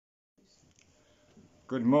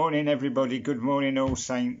Good morning, everybody. Good morning, all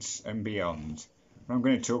saints and beyond. I'm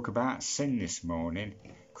going to talk about sin this morning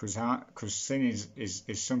because sin is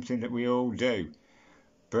something that we all do,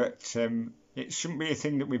 but it shouldn't be a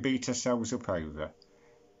thing that we beat ourselves up over.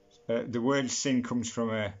 The word sin comes from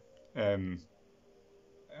an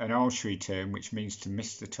archery term which means to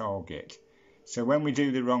miss the target. So when we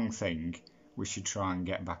do the wrong thing, we should try and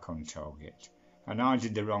get back on target. And I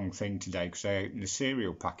did the wrong thing today because I opened the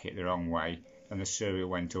cereal packet the wrong way and the cereal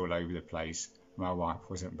went all over the place. My wife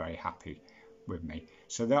wasn't very happy with me.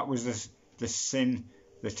 So that was the sin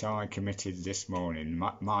that I committed this morning,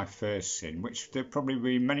 my first sin, which there'll probably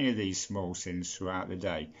be many of these small sins throughout the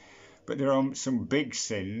day. But there are some big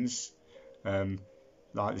sins,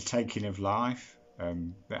 like the taking of life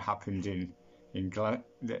that happened in Glasgow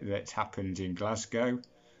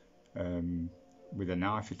with a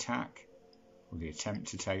knife attack, or the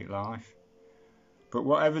attempt to take life. But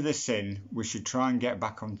whatever the sin, we should try and get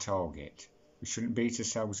back on target. We shouldn't beat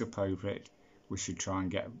ourselves up over it. We should try and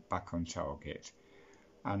get back on target.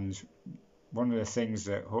 And one of the things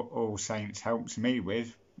that All Saints helps me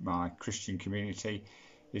with, my Christian community,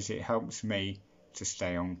 is it helps me to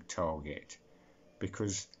stay on target.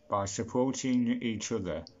 Because by supporting each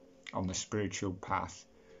other on the spiritual path,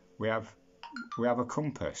 we have a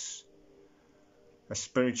compass. A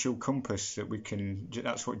spiritual compass that we can,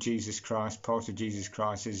 that's what Jesus Christ, part of Jesus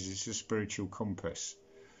Christ is, it's a spiritual compass.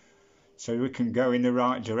 So we can go in the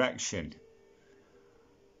right direction.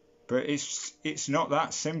 But it's not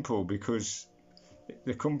that simple, because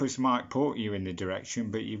the compass might point you in the direction,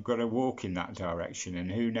 but you've got to walk in that direction, and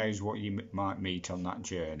who knows what you might meet on that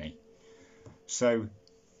journey. So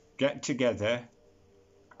get together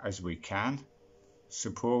as we can,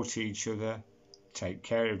 support each other, take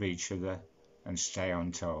care of each other, and stay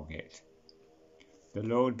on target. The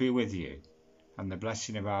Lord be with you, and the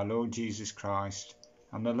blessing of our Lord Jesus Christ,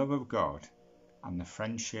 and the love of God, and the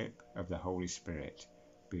friendship of the Holy Spirit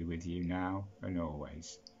be with you now and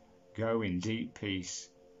always. Go in deep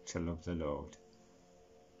peace to love the Lord.